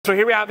So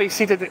here we have a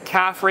seated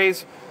calf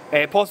raise,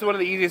 possibly one of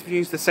the easiest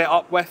views to set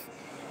up with.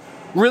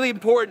 Really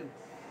important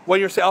when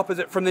you're set up is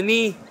that from the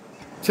knee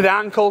to the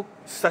ankle,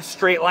 it's a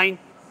straight line,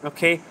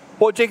 okay?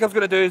 What Jacob's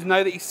gonna do is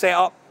now that he's set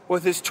up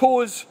with his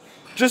toes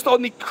just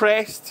on the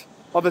crest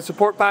of the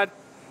support pad,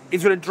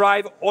 he's gonna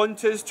drive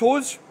onto his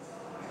toes.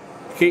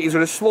 Okay, he's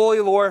gonna slowly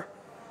lower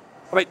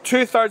about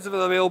 2/3 of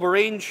the available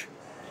range.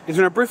 He's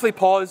gonna briefly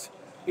pause.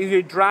 He's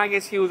gonna drag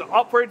his heels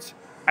upwards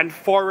and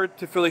forward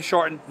to fully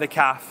shorten the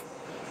calf.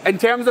 In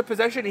terms of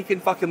position, he can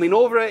fucking lean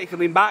over it, he can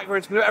lean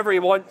backwards, he can do whatever he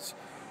wants.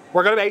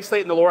 We're going to be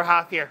isolating the lower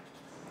half here.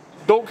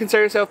 Don't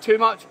concern yourself too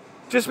much.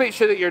 Just make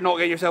sure that you're not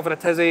getting yourself in a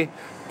tizzy.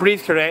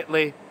 Breathe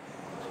correctly.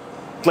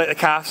 Let the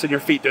calves and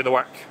your feet do the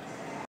work.